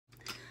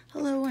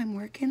Hello, I'm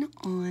working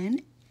on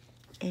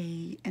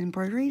an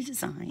embroidery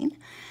design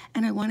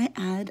and I want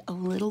to add a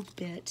little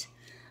bit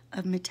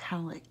of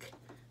metallic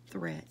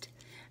thread.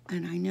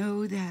 And I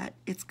know that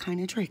it's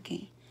kind of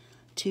tricky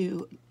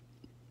to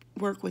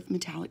work with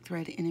metallic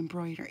thread in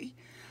embroidery.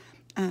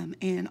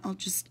 And I'll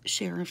just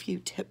share a few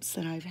tips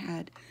that I've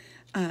had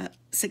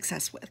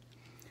success with.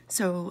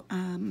 So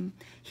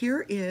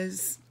here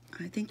is,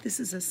 I think this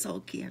is a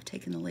sulky. I've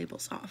taken the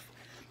labels off.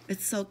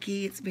 It's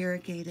sulky, it's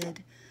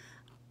variegated.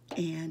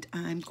 And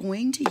I'm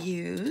going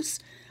to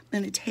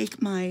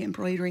take my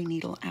embroidery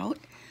needle out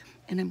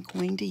and I'm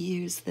going to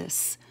use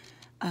this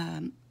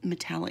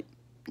metallic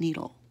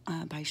needle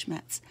by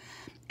Schmetz.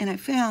 And I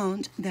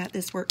found that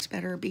this works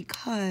better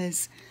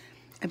because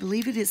I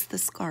believe it is the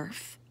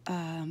scarf,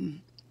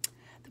 the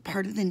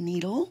part of the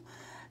needle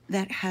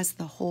that has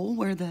the hole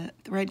where the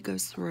thread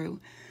goes through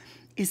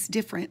is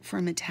different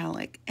from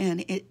metallic,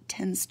 and it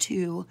tends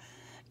to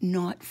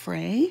not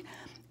fray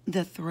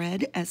the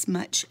thread as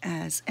much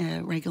as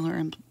a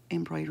regular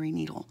embroidery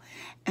needle.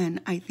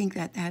 And I think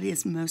that that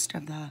is most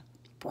of the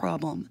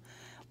problem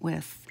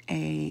with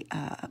a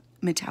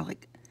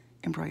metallic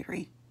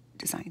embroidery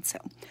design. So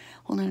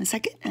hold on a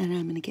second and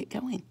I'm going to get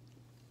going.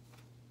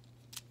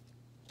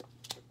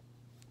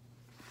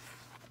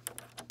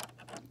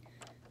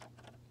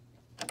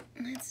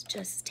 Let's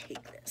just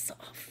take this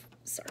off.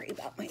 Sorry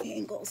about my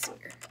angles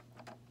here.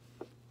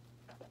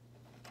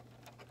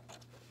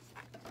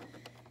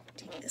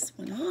 Take this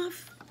one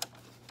off.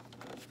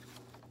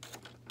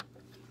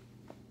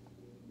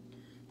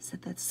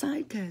 Set that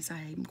aside because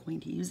I'm going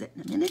to use it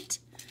in a minute.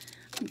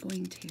 I'm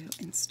going to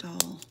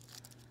install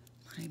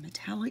my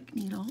metallic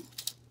needle.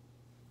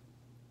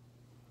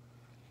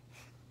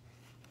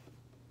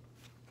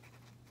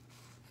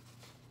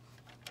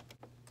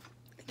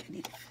 I think I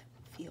need to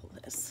feel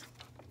this.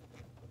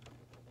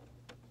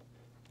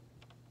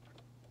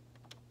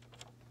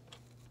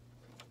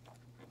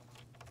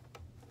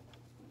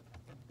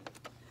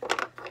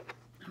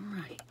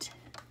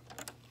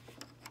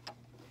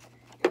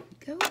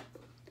 Go.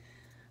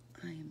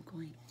 I am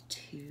going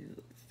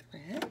to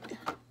thread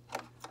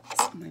this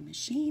on my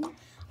machine.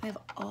 I have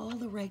all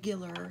the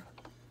regular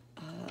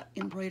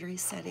embroidery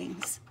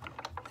settings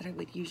that I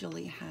would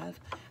usually have.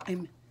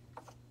 I'm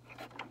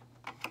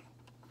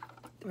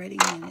threading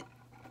in it,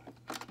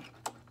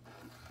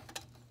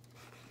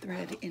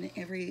 thread in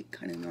every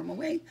kind of normal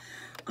way.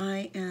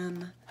 I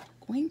am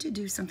going to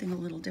do something a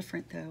little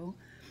different though.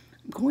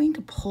 I'm going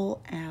to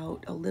pull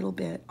out a little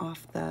bit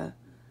off the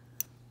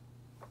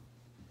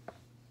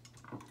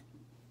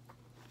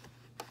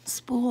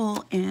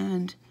spool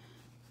and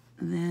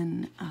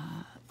then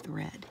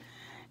thread.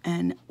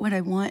 And what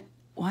I want,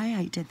 why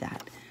I did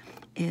that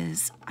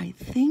is I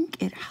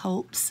think it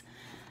helps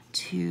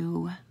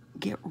to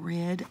get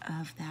rid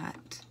of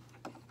that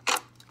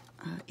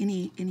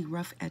any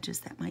rough edges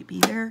that might be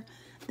there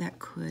that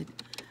could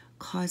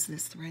cause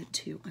this thread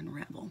to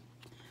unravel.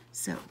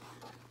 So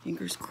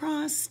fingers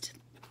crossed,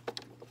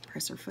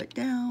 press her foot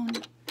down.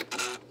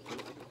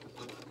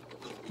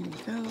 There we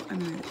go. I'm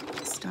going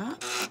to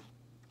stop,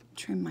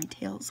 trim my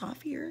tails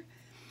off here,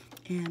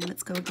 and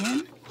let's go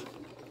again.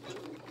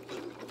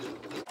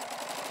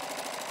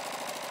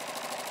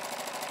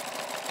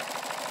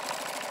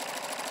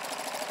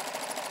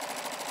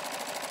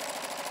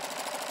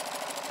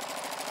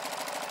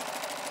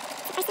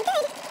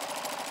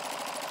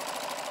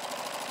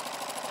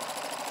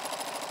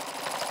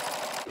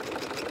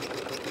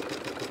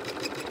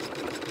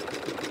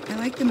 I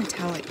like the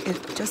metallic.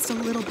 Just a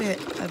little bit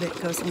of it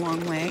goes a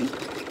long way.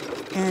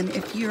 And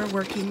if you're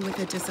working with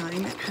a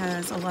design that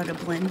has a lot of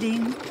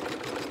blending,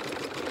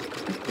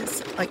 like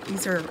this, like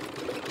these are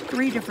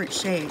 3 different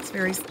shades,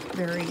 very,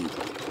 very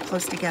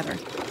close together.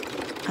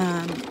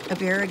 A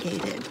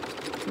variegated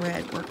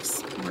thread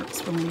works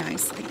really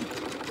nicely.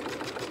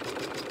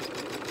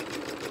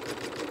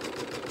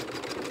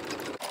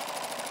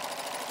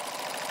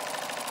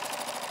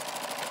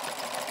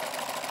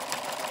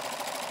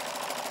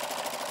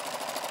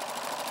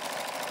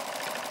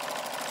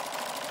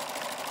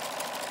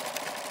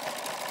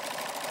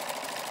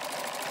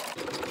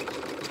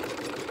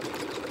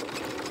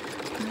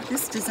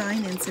 This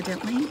design,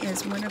 incidentally,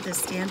 is one of the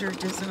standard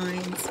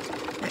designs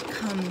that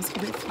comes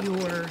with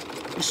your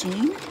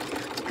machine.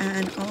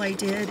 And all I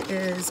did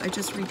is I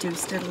just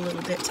reduced it a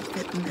little bit to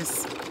fit in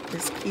this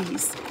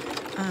piece.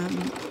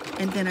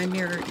 And then I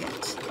mirrored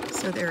it.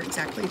 So they're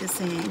exactly the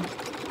same.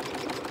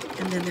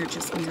 And then they're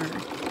just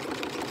mirrored.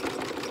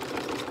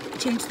 I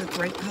changed the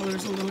thread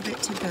colors a little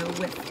bit to go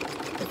with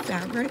the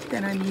fabric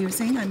that I'm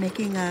using. I'm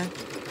making a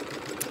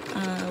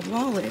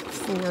wallet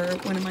for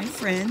one of my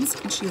friends,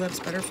 and she loves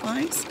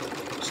butterflies.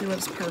 She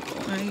loves purple.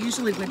 And I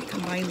usually wouldn't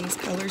combine these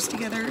colors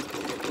together,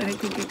 but I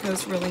think it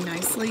goes really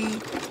nicely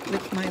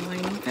with my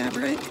lining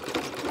fabric,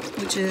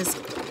 which is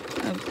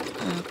a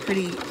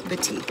pretty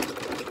batik.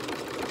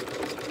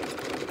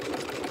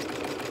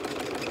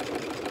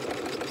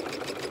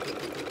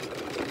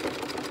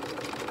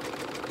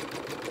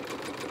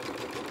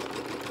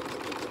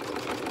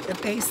 The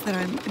base that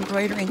I'm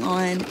embroidering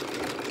on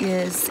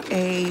is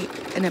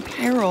an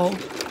apparel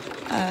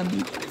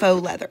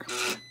faux leather.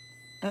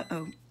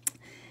 Uh-oh.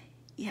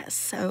 Yes,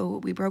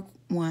 so we broke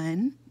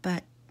one,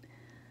 but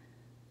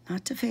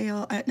not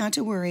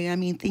to worry. I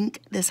mean,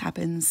 think this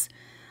happens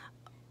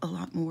a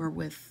lot more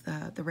with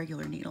the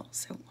regular needle.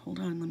 So hold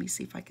on, let me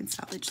see if I can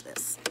salvage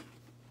this.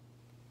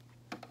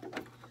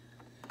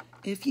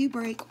 If you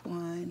break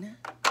one,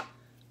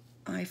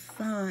 I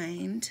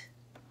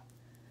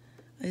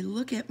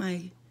look at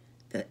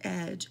the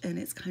edge and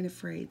it's kind of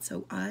frayed,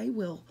 so I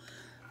will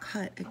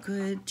cut a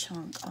good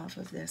chunk off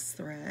of this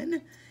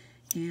thread,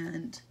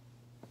 and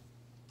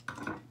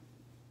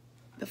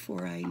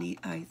before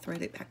I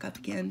thread it back up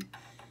again,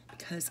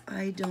 because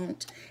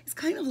it's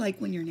kind of like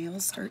when your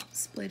nails start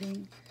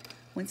splitting.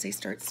 Once they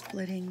start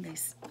splitting,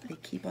 they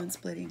keep on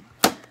splitting.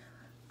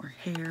 Or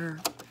hair,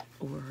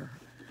 or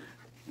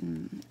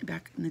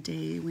back in the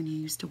day when you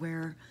used to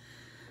wear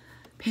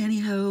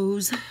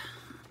pantyhose.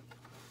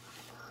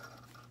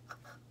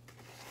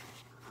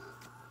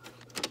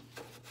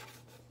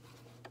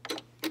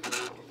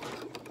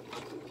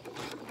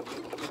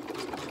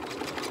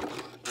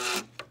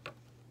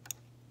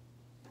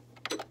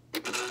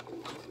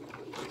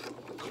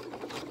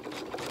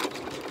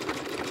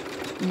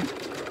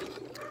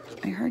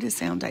 I heard a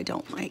sound I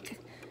don't like.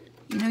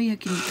 You know, you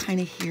can kind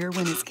of hear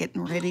when it's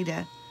getting ready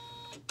to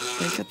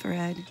break a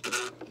thread.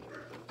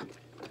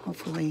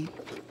 Hopefully.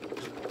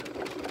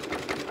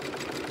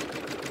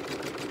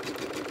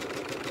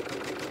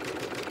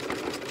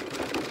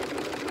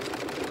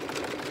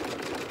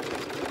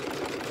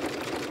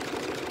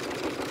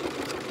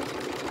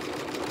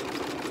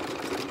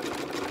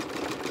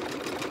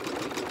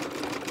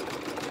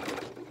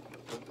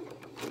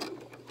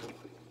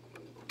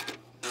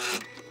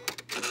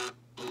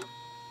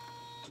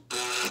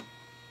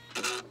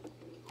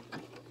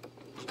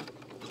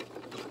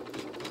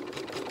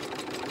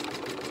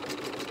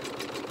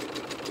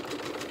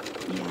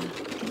 Yeah,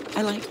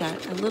 I like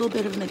that. A little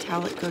bit of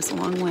metallic goes a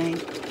long way.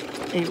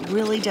 It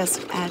really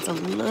just adds a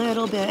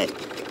little bit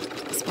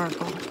of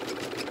sparkle.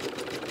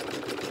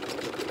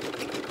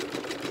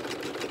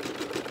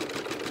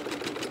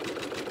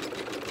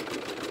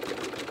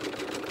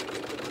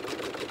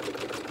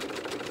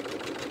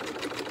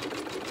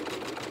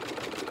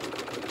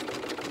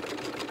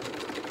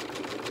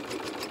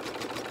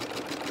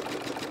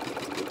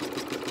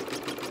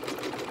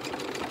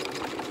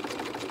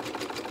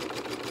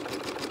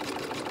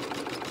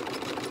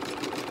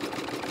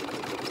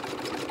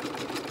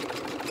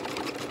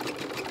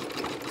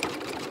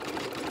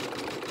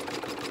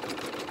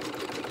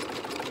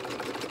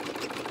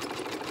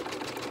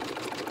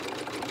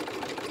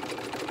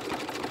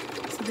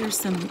 There's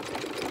some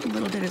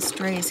little bit of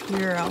strays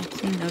here. I'll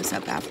clean those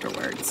up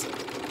afterwards.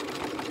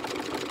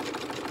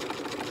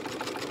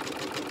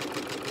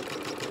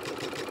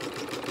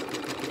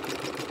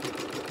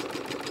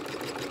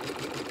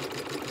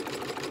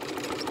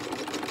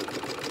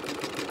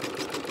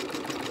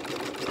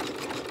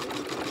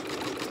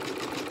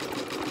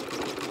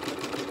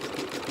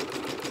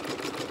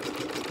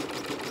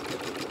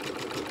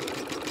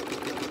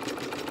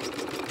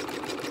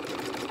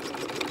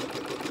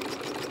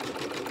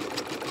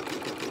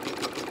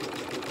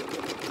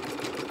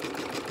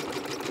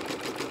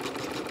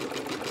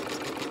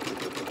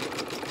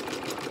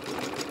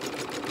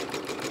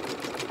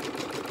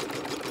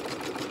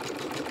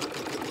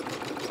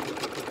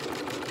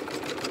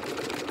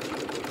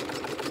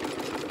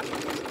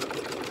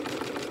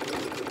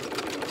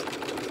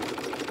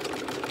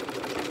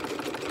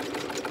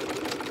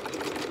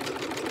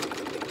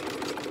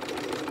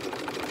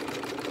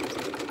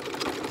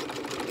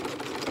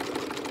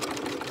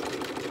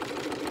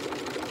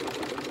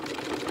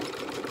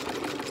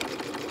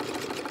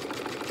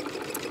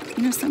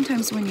 You know,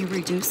 sometimes when you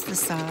reduce the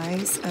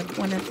size of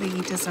one of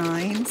the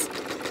designs,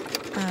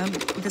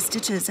 the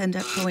stitches end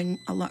up going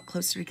a lot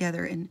closer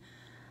together, and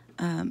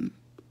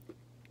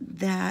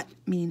that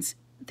means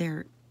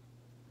they're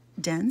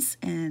dense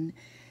and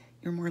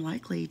you're more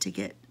likely to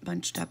get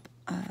bunched up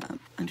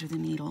under the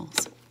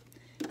needles.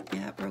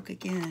 Yeah, it broke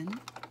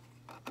again.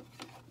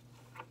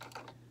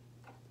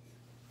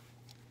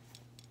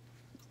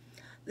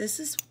 This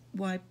is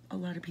why a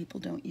lot of people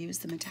don't use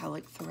the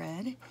metallic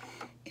thread,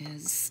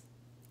 is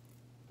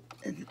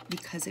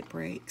because it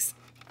breaks.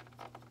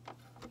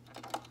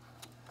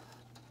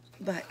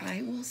 But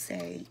I will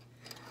say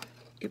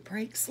it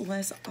breaks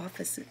less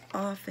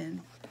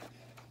often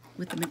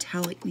with the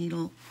metallic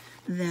needle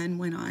than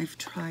when I've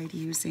tried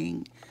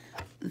using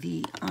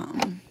the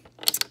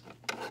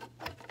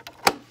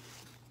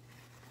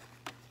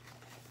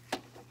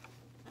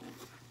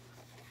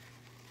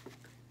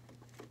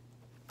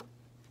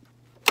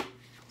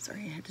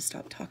sorry, I had to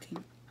stop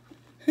talking.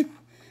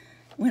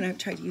 When I've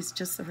tried to use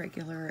just the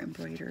regular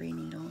embroidery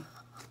needle.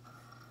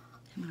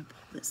 I'm going to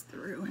pull this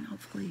through, and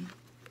hopefully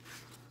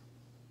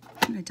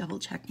I'm going to double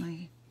check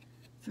my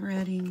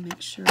threading, make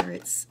sure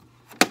it's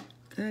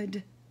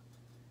good.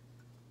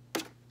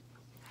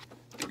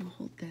 I'll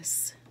hold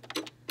this.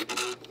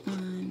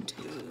 1,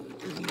 2,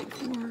 3,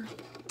 4.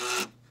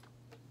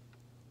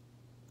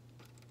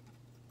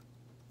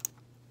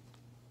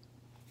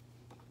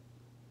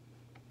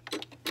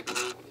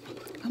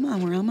 Come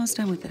on, we're almost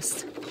done with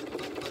this.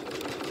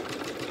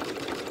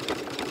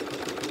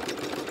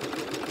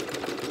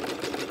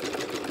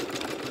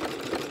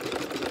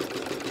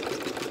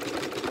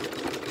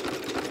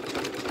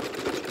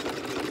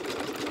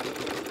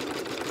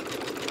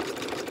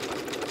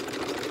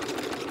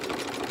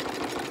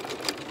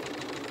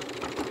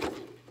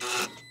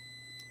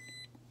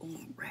 Oh,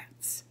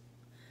 rats.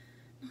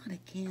 Not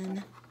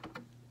again.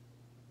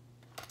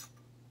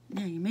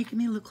 Now you're making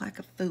me look like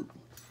a fool.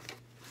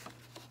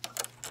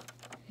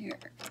 Here.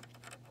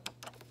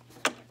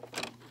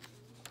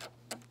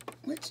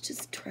 Let's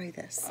just try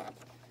this.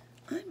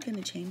 I'm going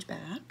to change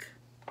back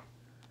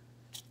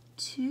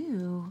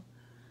to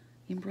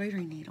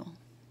embroidery needle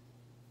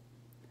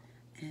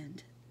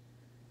and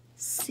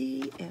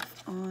see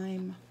if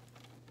I'm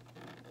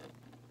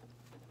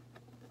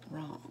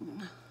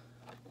wrong.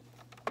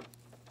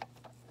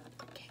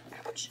 Okay,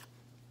 ouch.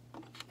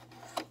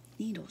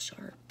 Needle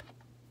sharp.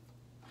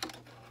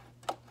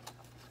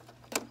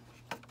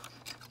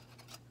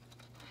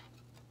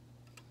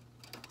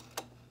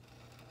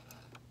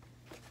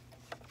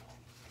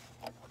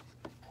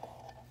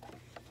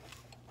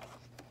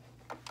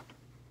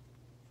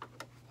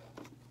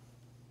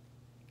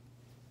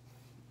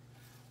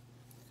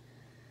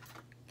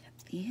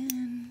 The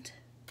end.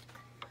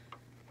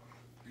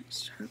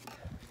 Nice sharp.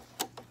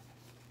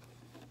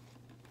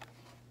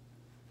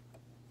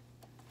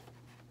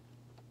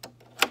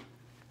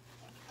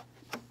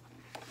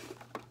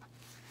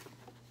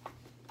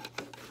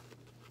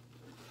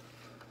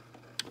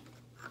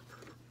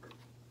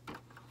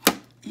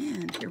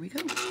 And here we go.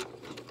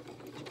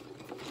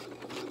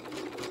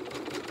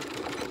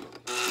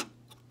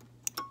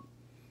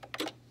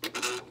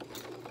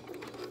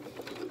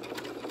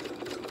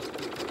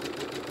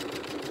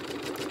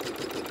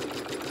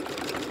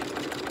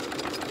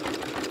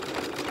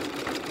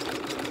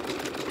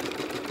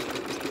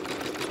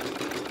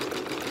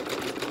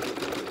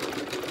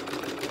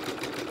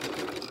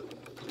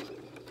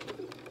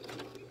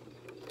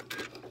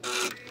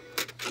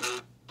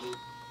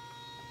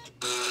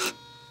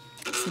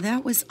 So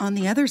that was on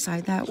the other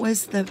side. That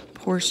was the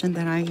portion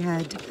that I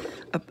had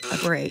a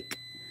break.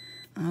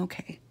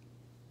 Okay.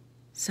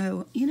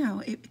 So, you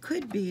know, it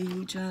could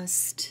be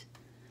just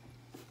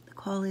the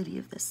quality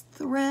of this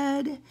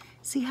thread.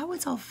 See how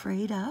it's all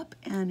frayed up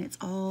and it's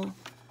all,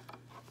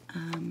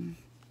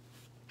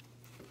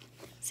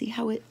 see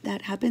how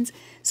that happens?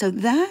 So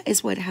that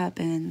is what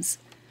happens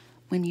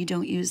when you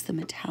don't use the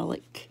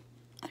metallic.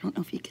 I don't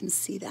know if you can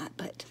see that,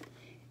 but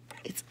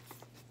it's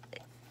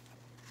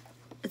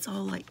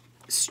all like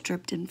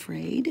stripped and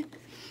frayed.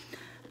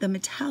 The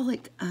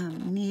metallic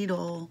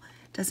needle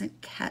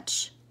doesn't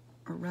catch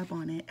or rub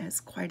on it as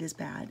quite as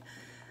bad.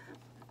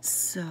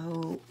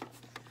 So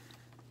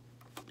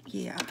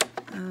yeah,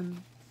 I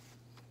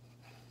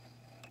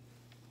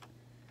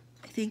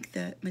think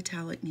the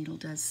metallic needle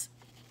does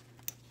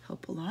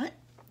help a lot.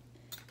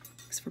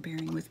 Thanks for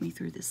bearing with me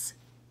through this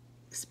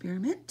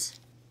experiment.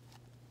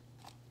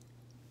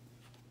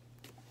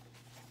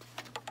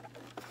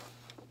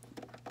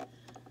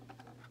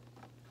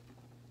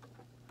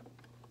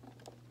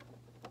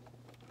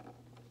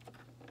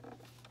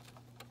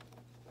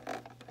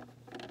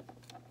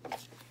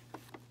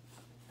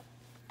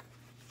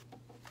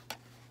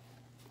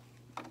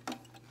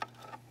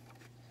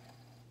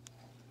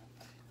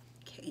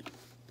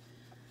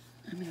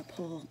 I'm going to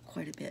pull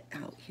quite a bit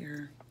out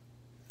here.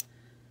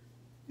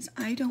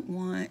 I don't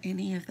want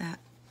any of that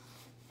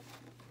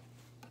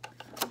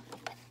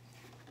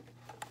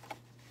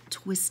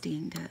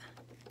twisting to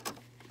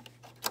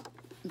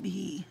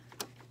be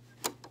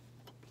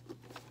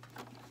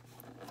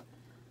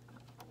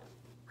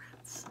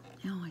rats.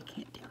 No, I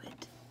can't do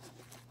it.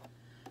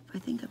 If I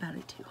think about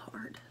it too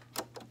hard,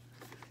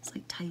 it's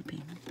like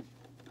typing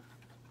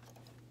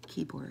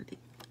keyboard.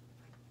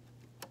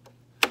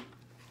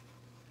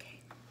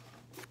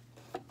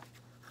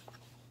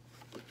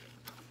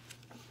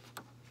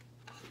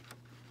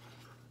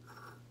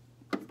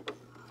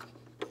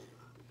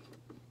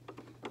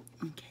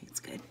 Okay, it's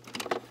good.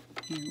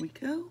 Here we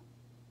go.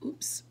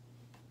 Oops.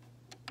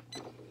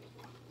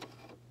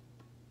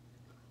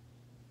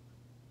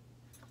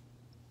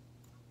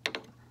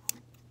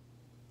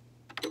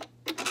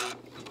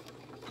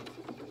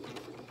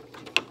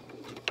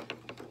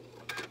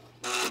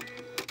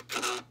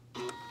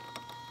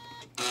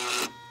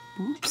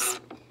 Oops.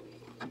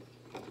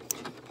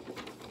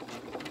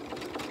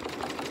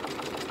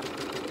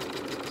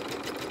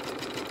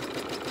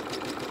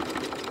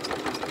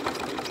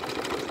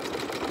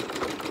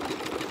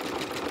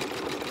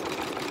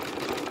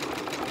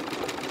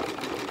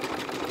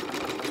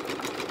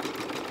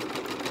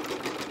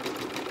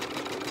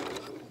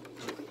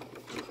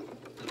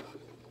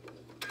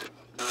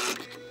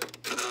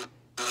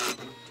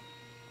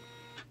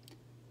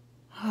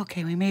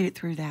 Okay, we made it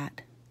through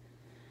that.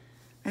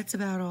 That's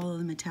about all of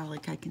the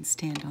metallic I can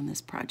stand on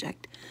this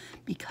project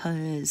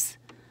because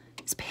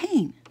it's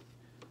pain,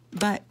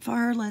 but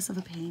far less of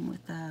a pain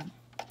with the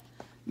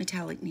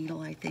metallic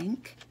needle, I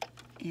think.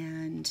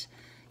 And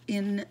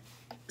in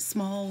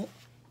small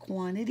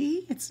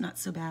quantity, it's not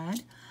so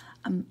bad.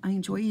 I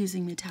enjoy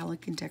using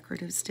metallic and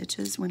decorative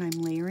stitches when I'm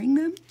layering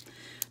them.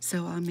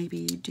 So I'll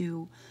maybe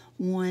do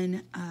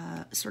one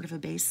sort of a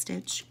base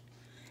stitch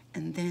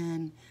and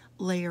then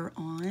layer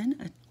on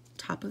a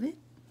top of it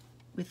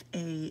with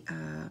a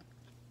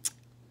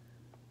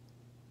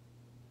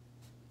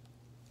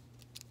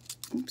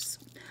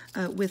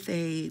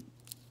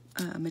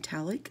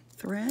metallic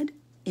thread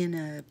in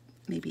a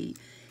maybe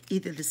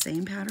either the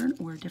same pattern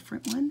or a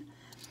different one.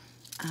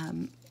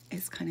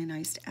 It's kind of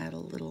nice to add a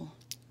little,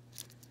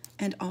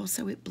 and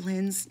also it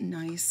blends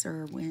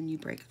nicer when you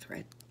break a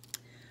thread,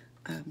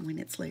 when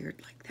it's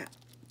layered like that.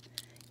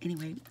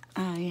 Anyway,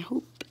 I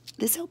hope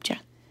this helped you.